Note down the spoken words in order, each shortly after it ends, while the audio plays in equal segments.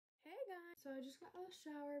So I just got out of the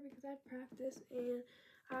shower because I had practice and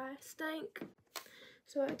I stank.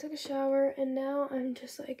 So I took a shower and now I'm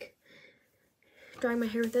just like drying my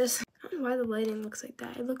hair with this. I don't know why the lighting looks like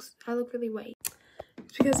that. I look really white.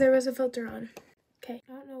 It's because there was a filter on. Okay,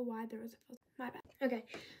 I don't know why there was a filter. My bad. Okay,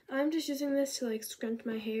 I'm just using this to like scrunch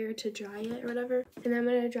my hair to dry it or whatever. And I'm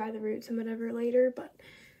gonna dry the roots and whatever later, but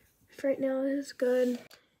for right now this is good.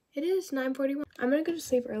 It is 9:41. I'm gonna go to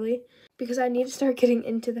sleep early because I need to start getting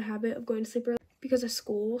into the habit of going to sleep early because of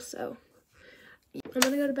school. So I'm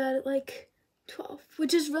gonna go to bed at like 12,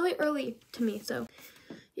 which is really early to me. So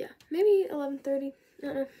yeah, maybe 11:30. I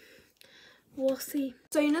don't know. We'll see.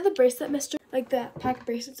 So you know the bracelet mister, like that pack of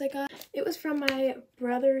bracelets I got? It was from my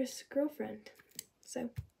brother's girlfriend. So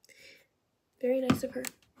very nice of her.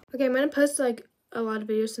 Okay, I'm gonna post like a lot of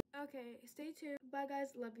videos. Okay, stay tuned. Bye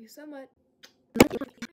guys, love you so much.